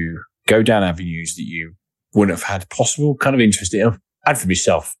to go down avenues that you wouldn't have had possible? Kind of interesting. And for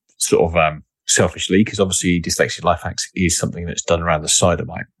myself, sort of selfishly, because obviously Dyslexic Life Hacks is something that's done around the side of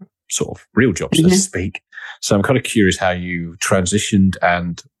my sort of real job, so to speak. So I'm kind of curious how you transitioned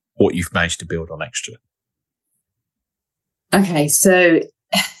and what you've managed to build on extra. Okay, so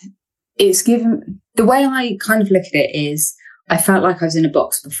it's given, the way I kind of look at it is I felt like I was in a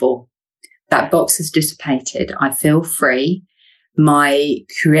box before. That box has dissipated. I feel free. My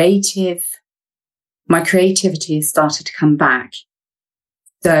creativity has started to come back.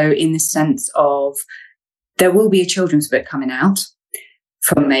 So in the sense of there will be a children's book coming out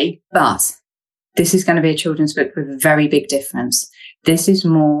from me, but this is going to be a children's book with a very big difference. This is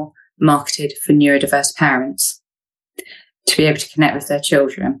more marketed for neurodiverse parents to be able to connect with their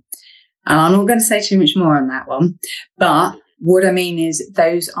children. And I'm not going to say too much more on that one, but what I mean is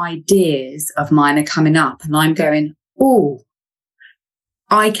those ideas of mine are coming up and I'm going, oh,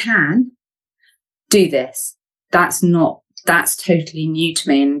 I can do this. That's totally new to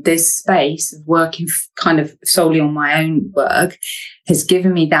me. And this space of working kind of solely on my own work has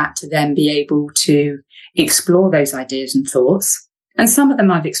given me that to then be able to explore those ideas and thoughts. And some of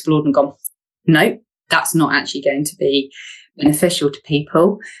them I've explored and gone, no, that's not actually going to be beneficial to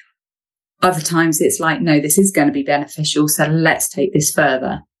people. Other times it's like, no, this is going to be beneficial. So let's take this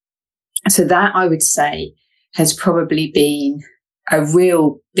further. So that I would say has probably been a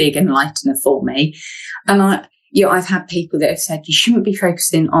real big enlightener for me. And I've had people that have said, you shouldn't be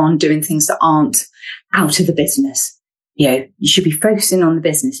focusing on doing things that aren't out of the business. You should be focusing on the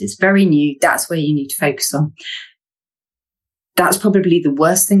business. It's very new. That's where you need to focus on. That's probably the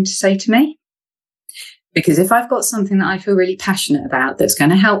worst thing to say to me. Because if I've got something that I feel really passionate about that's going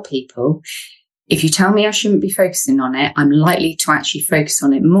to help people, if you tell me I shouldn't be focusing on it, I'm likely to actually focus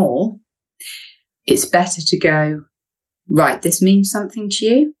on it more. It's better to go, right, this means something to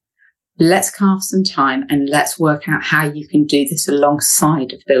you. Let's carve some time and let's work out how you can do this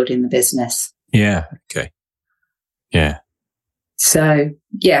alongside of building the business. Yeah. Okay. Yeah. So,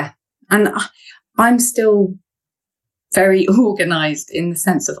 yeah. And I'm still very organised in the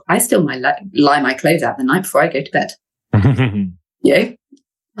sense of I still might lie my clothes out the night before I go to bed.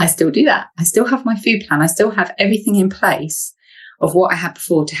 I still do that. I still have my food plan. I still have everything in place of what I had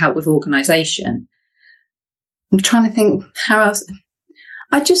before to help with organisation. I'm trying to think how else.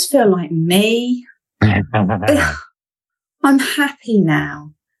 I just feel like me. I'm happy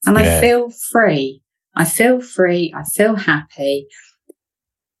now and I feel free. I feel free. I feel happy.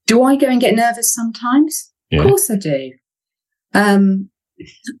 Do I go and get nervous sometimes? Yeah. Of course I do.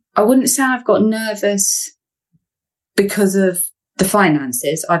 I wouldn't say I've got nervous because of the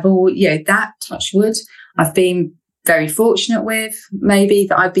finances. I've that touch wood, I've been very fortunate with maybe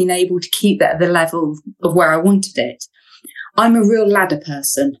that I've been able to keep that at the level of where I wanted it. I'm a real ladder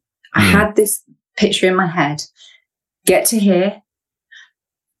person. I had this picture in my head, get to here,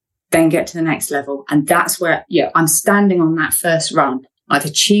 then get to the next level. And that's where, I'm standing on that first run. I've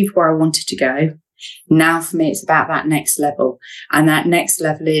achieved where I wanted to go. Now for me, it's about that next level. And that next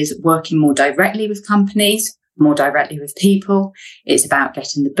level is working more directly with companies, more directly with people. It's about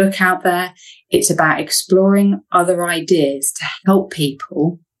getting the book out there. It's about exploring other ideas to help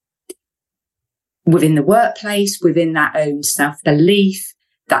people within the workplace, within that own self-belief,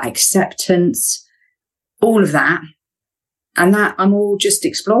 that acceptance, all of that. And that I'm all just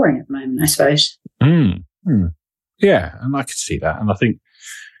exploring at the moment, I suppose. Yeah, and I could see that. And I think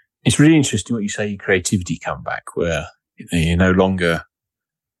it's really interesting what you say, your creativity come back, where you're no longer,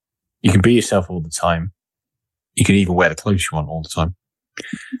 you can be yourself all the time. You can even wear the clothes you want all the time.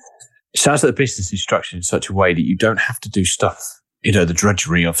 It sounds like the business is structured in such a way that you don't have to do stuff, the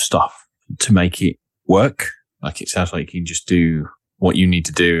drudgery of stuff to make it work. Like it sounds like you can just do what you need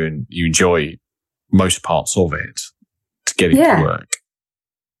to do and you enjoy most parts of it to get it to work.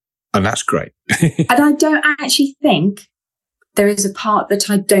 And that's great. And I don't actually think there is a part that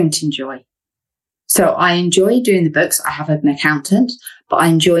I don't enjoy. So I enjoy doing the books. I have an accountant, but I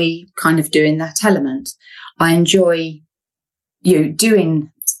enjoy kind of doing that element. I enjoy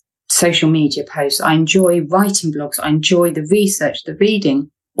doing social media posts. I enjoy writing blogs. I enjoy the research, the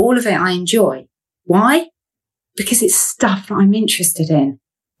reading, all of it I enjoy. Why? Because it's stuff that I'm interested in.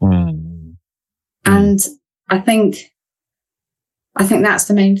 And I think that's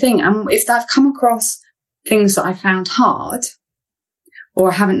the main thing. And if I've come across things that I found hard,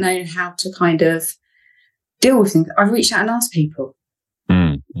 or I haven't known how to kind of deal with things, I've reached out and asked people.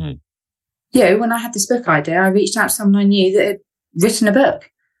 You know, when I had this book idea, I reached out to someone I knew that had written a book.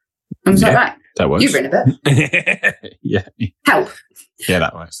 I was like, right, that works. You've written a book. Yeah. Help. Yeah,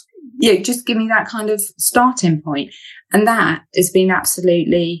 that works. Yeah, just give me that kind of starting point. And that has been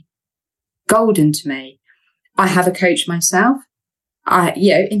absolutely golden to me. I have a coach myself, and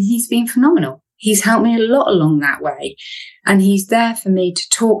he's been phenomenal. He's helped me a lot along that way. And he's there for me to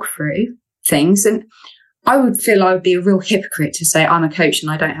talk through things. And I would feel I would be a real hypocrite to say I'm a coach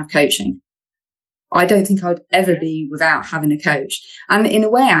and I don't have coaching. I don't think I'd ever be without having a coach. And in a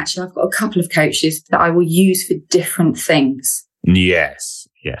way, actually, I've got a couple of coaches that I will use for different things. Yes.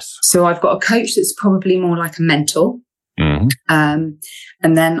 So I've got a coach that's probably more like a mentor. And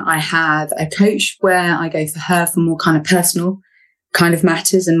then I have a coach where I go for her for more kind of personal kind of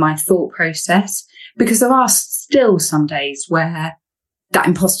matters and my thought process, because there are still some days where that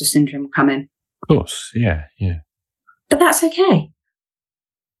imposter syndrome will come in. Of course, yeah. But that's okay.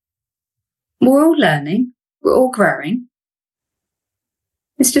 We're all learning. We're all growing.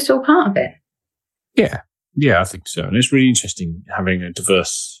 It's just all part of it. Yeah, I think so. And it's really interesting having a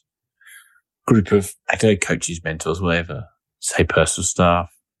diverse group of coaches, mentors, whatever, say personal staff,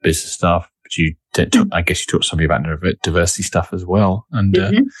 business staff. But I guess you talk to somebody about diversity stuff as well. And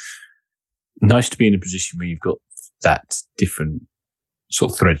nice to be in a position where you've got that different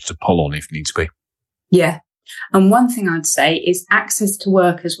sort of threads to pull on if needs be. Yeah. And one thing I'd say is access to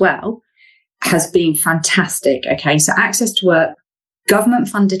work as well has been fantastic. Okay. So access to work, government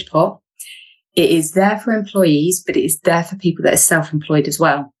funded pot. It is there for employees, but it is there for people that are self-employed as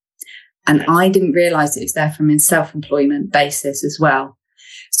well. And I didn't realise it was there from a self-employment basis as well.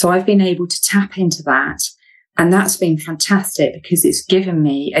 So I've been able to tap into that. And that's been fantastic because it's given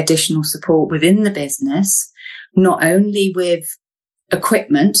me additional support within the business, not only with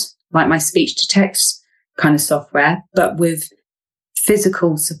equipment, like my speech to text kind of software, but with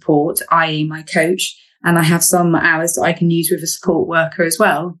physical support, i.e. my coach. And I have some hours that I can use with a support worker as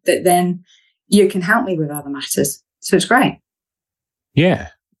well, that then you can help me with other matters. So it's great. Yeah.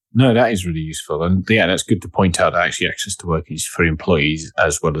 No, that is really useful. And yeah, that's good to point out that actually access to work is for employees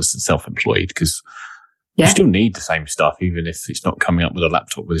as well as the self-employed, because you still need the same stuff, even if it's not coming up with a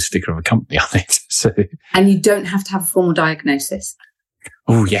laptop with a sticker of a company on it. So, and you don't have to have a formal diagnosis.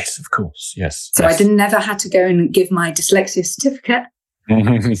 Oh, yes, of course. Yes. So yes. I never had to go and give my dyslexia certificate. No,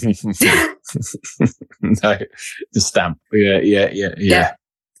 the stamp. Yeah.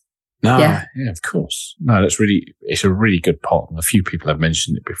 No, yeah, of course. No, it's a really good pot. And a few people have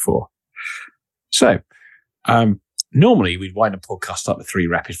mentioned it before. So, normally we'd wind a podcast up with 3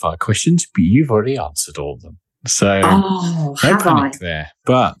 rapid fire questions, but you've already answered all of them. So, no panic there.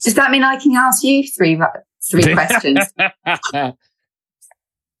 But does that mean I can ask you 3 questions?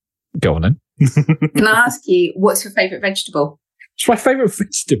 Go on then. Can I ask you, what's your favourite vegetable? It's my favourite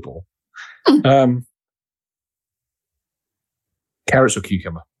vegetable. Carrots or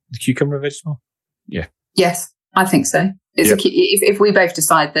cucumber? The cucumber a vegetable? Yeah. Yes, I think so. It's if we both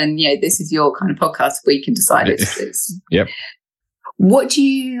decide, then this is your kind of podcast. We can decide. It's Yep. What do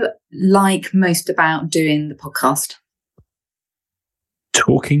you like most about doing the podcast?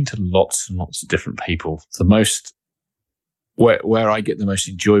 Talking to lots and lots of different people. The most where I get the most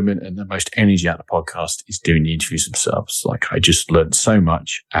enjoyment and the most energy out of the podcast is doing the interviews themselves. Like, I just learned so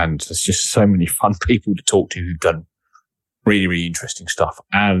much, and there's just so many fun people to talk to who've done really, really interesting stuff.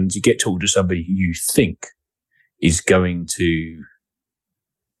 And you get talking to somebody who you think is going to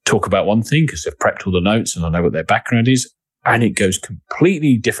talk about one thing because they've prepped all the notes and I know what their background is, and it goes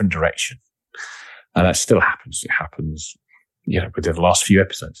completely different direction. And that still happens. It happens, within the last few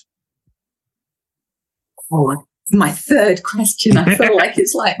episodes. Oh, my 3rd question. I feel like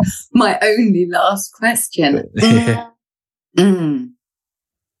it's like my only last question. I'm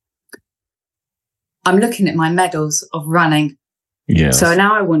looking at my medals of running. Yes. So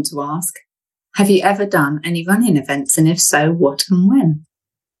now I want to ask, have you ever done any running events? And if so, what and when?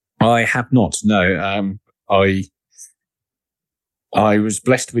 I have not, no. I was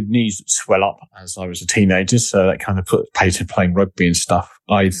blessed with knees that swell up as I was a teenager, so that kind of paid to playing rugby and stuff.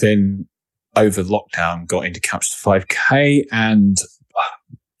 I then, over the lockdown, got into Couch to 5K, and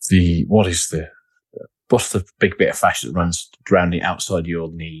what's the big bit of fascia that runs around the outside of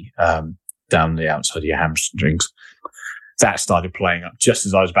your knee, down the outside of your hamstrings? That started playing up just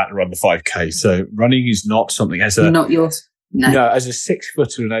as I was about to run the 5K. So running is not something not yours. No. As a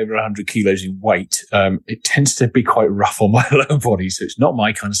 6-footer and over 100 kilos in weight, it tends to be quite rough on my lower body, so it's not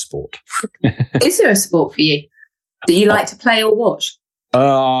my kind of sport. Is there a sport for you that you like to play or watch?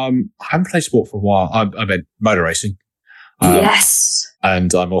 I haven't played sport for a while. I meant motor racing. Yes.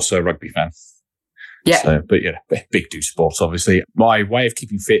 And I'm also a rugby fan. Yeah. So, but big do sports, obviously. My way of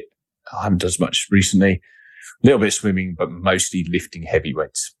keeping fit, I haven't done as much recently. A little bit of swimming, but mostly lifting heavy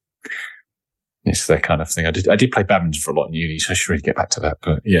weights. It's that kind of thing. I did play badminton for a lot in uni, so I should really get back to that.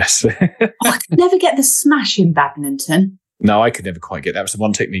 But yes. I could never get the smash in badminton. No, I could never quite get that. That was the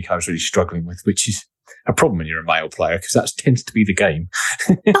one technique I was really struggling with, which is a problem when you're a male player because that tends to be the game.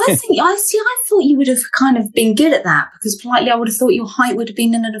 I thought you would have kind of been good at that because politely I would have thought your height would have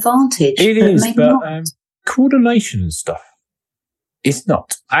been an advantage. It is, but coordination and stuff, it's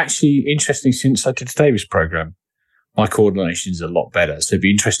not. Actually, interesting, since I did the Davis program, my coordination is a lot better. So it'd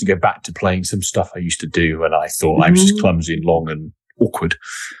be interesting to go back to playing some stuff I used to do when I thought I was just clumsy and long and awkward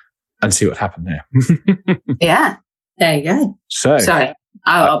and see what happened there. Yeah, there you go. So, sorry,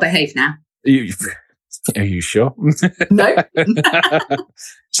 I'll behave now. Are you sure? No.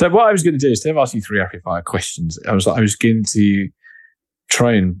 So what I was going to do is, instead of asking 3 rapid fire questions, I was going to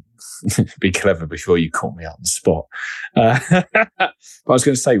try and be clever before you caught me out on the spot. But I was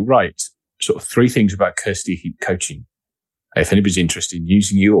going to say, right, sort of 3 things about Kirsty Heap coaching, if anybody's interested in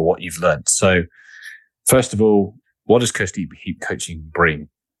using you or what you've learned. So first of all, what does Kirsty Heap coaching bring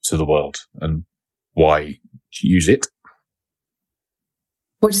to the world and why use it?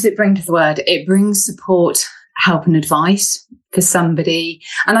 What does it bring to the world? It brings support, help and advice for somebody.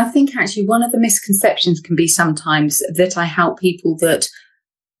 And I think actually one of the misconceptions can be sometimes that I help people that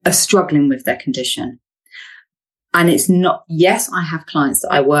are struggling with their condition. And it's not, yes, I have clients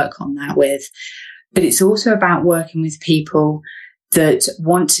that I work on that with, but it's also about working with people that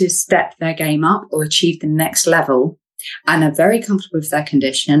want to step their game up or achieve the next level and are very comfortable with their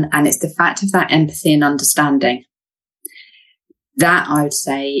condition. And it's the fact of that empathy and understanding. That I would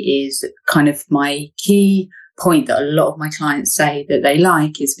say is kind of my key point that a lot of my clients say that they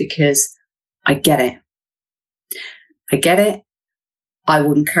like is because I get it. I get it. I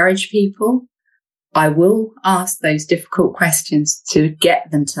will encourage people. I will ask those difficult questions to get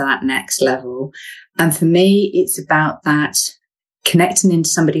them to that next level. And for me, it's about that connecting into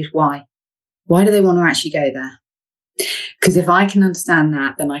somebody's why. Why do they want to actually go there? Because if I can understand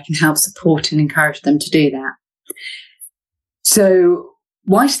that, then I can help support and encourage them to do that. So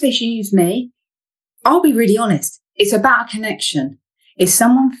why should they use me? I'll be really honest. It's about a connection. If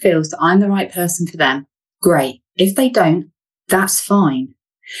someone feels that I'm the right person for them, great. If they don't, that's fine.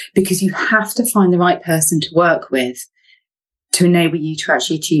 Because you have to find the right person to work with to enable you to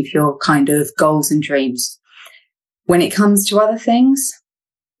actually achieve your kind of goals and dreams. When it comes to other things,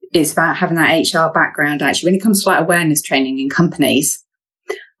 it's about having that HR background. Actually, when it comes to like awareness training in companies,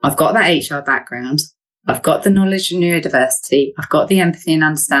 I've got that HR background. I've got the knowledge of neurodiversity. I've got the empathy and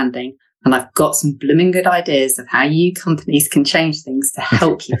understanding. And I've got some blooming good ideas of how you companies can change things to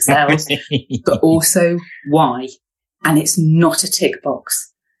help yourselves, but also why. And it's not a tick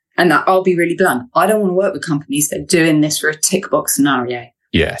box. And that, I'll be really blunt. I don't want to work with companies that are doing this for a tick box scenario.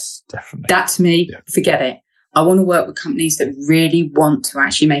 Yes, definitely. That to me, forget it. I want to work with companies that really want to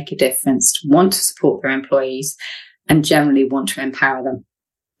actually make a difference, want to support their employees, and generally want to empower them.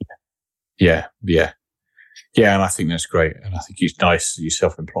 Yeah. And I think that's great. And I think it's nice that you're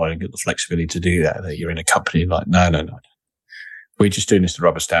self-employed and get the flexibility to do that, that you're in a company like, no. We're just doing this to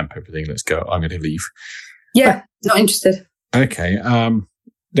rubber stamp everything. Let's go. I'm going to leave. Yeah, not interested. Okay.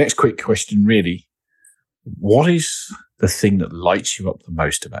 Next quick question, really. What is the thing that lights you up the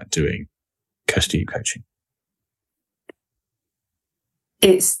most about doing Kirsty Heap coaching?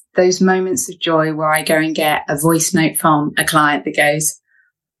 It's those moments of joy where I go and get a voice note from a client that goes,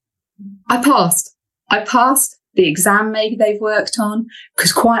 I passed the exam maybe they've worked on,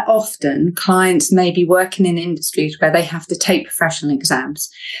 because quite often clients may be working in industries where they have to take professional exams.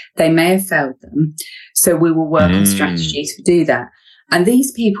 They may have failed them. So we will work on strategies to do that. And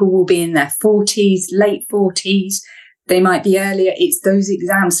these people will be in their 40s, late 40s. They might be earlier. It's those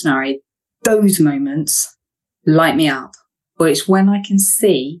exam scenarios, those moments light me up. Or it's when I can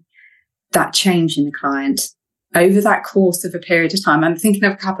see that change in the client over that course of a period of time. I'm thinking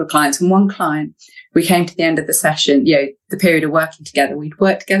of a couple of clients, and one client, we came to the end of the session, the period of working together. We'd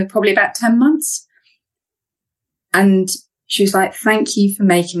worked together probably about 10 months. And she was like, thank you for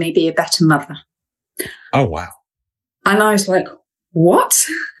making me be a better mother. Oh, wow. And I was like, what?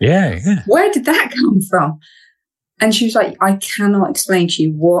 Yeah. Where did that come from? And she was like, I cannot explain to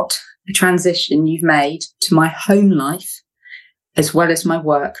you what a transition you've made to my home life as well as my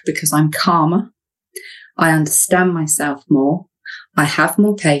work, because I'm calmer. I understand myself more. I have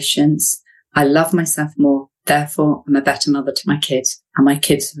more patience. I love myself more. Therefore, I'm a better mother to my kids, and my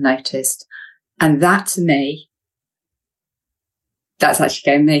kids have noticed. And that to me, that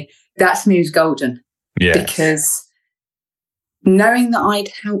to me was golden. Yes. Because knowing that I'd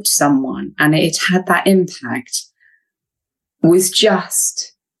helped someone and it had that impact I was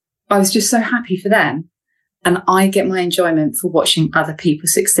just so happy for them. And I get my enjoyment for watching other people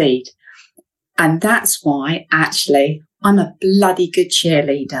succeed. And that's why, actually, I'm a bloody good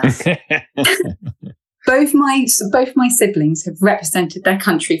cheerleader. Both my siblings have represented their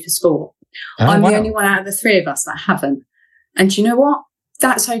country for sport. I'm the only one out of the three of us that haven't. And you know what?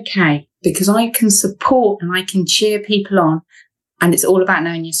 That's okay, because I can support and I can cheer people on. And it's all about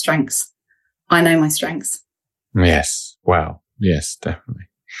knowing your strengths. I know my strengths. Yes. Wow. Yes, definitely.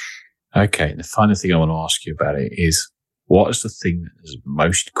 Okay. The final thing I want to ask you about it is, what is the thing that has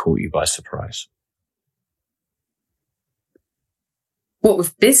most caught you by surprise? What,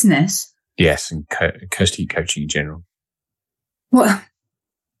 with business? Yes, and Kirsty coaching in general. What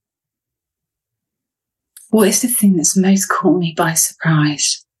is the thing that's most caught me by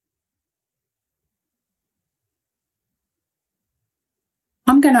surprise?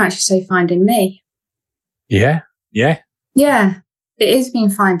 I'm going to actually say finding me. Yeah? Yeah? Yeah, it has been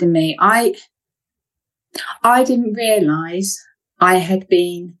finding me. I didn't realise I had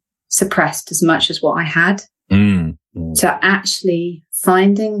been suppressed as much as what I had. So actually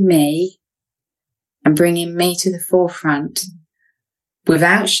finding me and bringing me to the forefront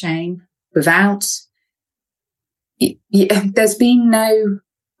without shame, without... there's been no...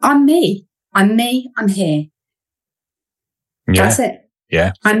 I'm me. I'm here. Yeah. That's it.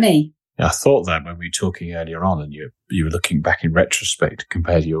 Yeah. I'm me. I thought that when we were talking earlier on, and you were looking back in retrospect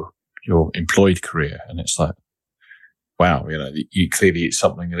compared to your employed career, and it's like, wow, you clearly it's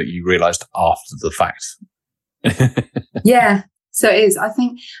something that you realised after the fact. Yeah, so it is. I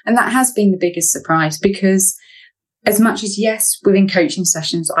think, and that has been the biggest surprise, because as much as, yes, within coaching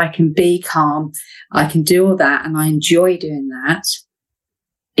sessions, I can be calm, I can do all that, and I enjoy doing that.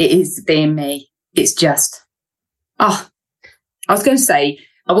 It is being me. It's just, I was going to say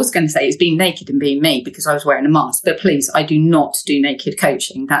it's being naked and being me because I was wearing a mask, but please, I do not do naked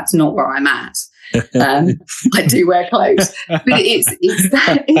coaching. That's not where I'm at. I do wear clothes, but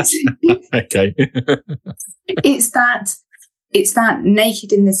okay. It's that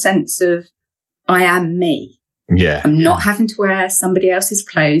naked in the sense of I am me. Yeah. I'm not having to wear somebody else's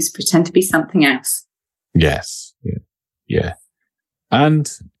clothes, pretend to be something else. Yes. Yeah.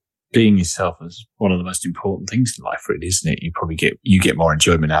 And being yourself is one of the most important things in life, really, isn't it? You get more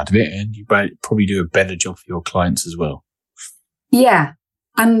enjoyment out of it, and you probably do a better job for your clients as well. Yeah.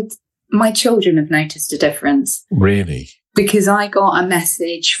 And my children have noticed a difference. Really? Because I got a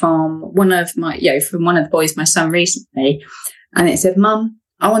message from one of the boys, my son, recently, and it said, "Mum,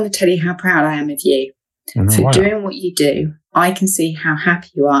 I want to tell you how proud I am of you for doing what you do. I can see how happy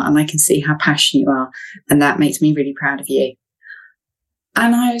you are, and I can see how passionate you are, and that makes me really proud of you."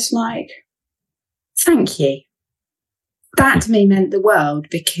 And I was like, thank you. That to me meant the world,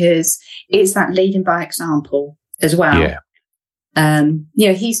 because it's that leading by example as well. Yeah.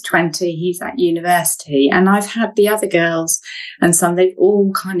 He's 20, he's at university, and I've had the other girls and some, they've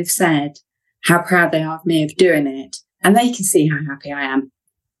all kind of said how proud they are of me of doing it, and they can see how happy I am.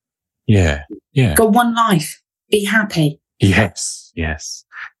 Yeah. Got one life. Be happy. Yes.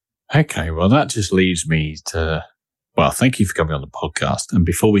 Okay, well, that just leads me to, thank you for coming on the podcast. And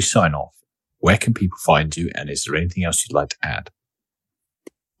before we sign off, where can people find you, and is there anything else you'd like to add?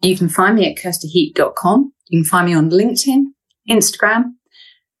 You can find me at kirstyheap.com. You can find me on LinkedIn, Instagram.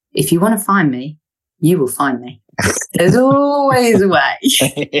 If you want to find me, you will find me. There's always a way.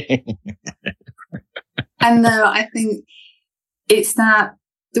 And I think it's that,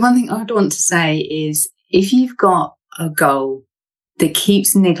 the one thing I'd want to say is, if you've got a goal that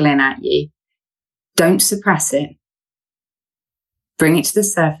keeps niggling at you, don't suppress it. Bring it to the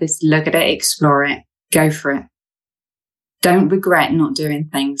surface, look at it, explore it, go for it. Don't regret not doing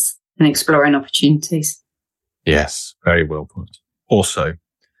things and exploring opportunities. Yes, very well put. Also,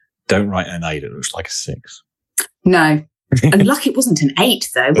 don't write an 8 that looks like a 6. No. And lucky it wasn't an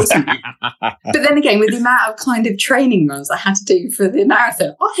 8 though, wasn't it? But then again, with the amount of kind of training runs I had to do for the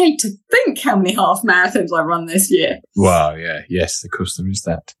marathon, I hate to think how many half marathons I run this year. Wow, yeah. Yes, of course there is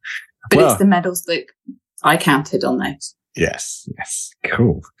that. But it's the medals that I counted on those. Yes.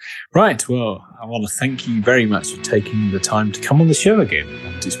 Cool. Right. Well, I want to thank you very much for taking the time to come on the show again.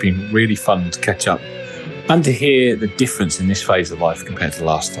 And it's been really fun to catch up and to hear the difference in this phase of life compared to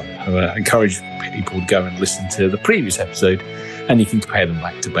last time. I encourage people to go and listen to the previous episode, and you can compare them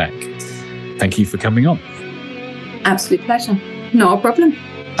back to back. Thank you for coming on. Absolute pleasure. Not a problem.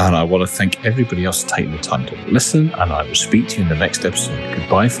 And I want to thank everybody else for taking the time to listen, and I will speak to you in the next episode.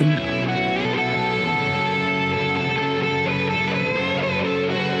 Goodbye for now.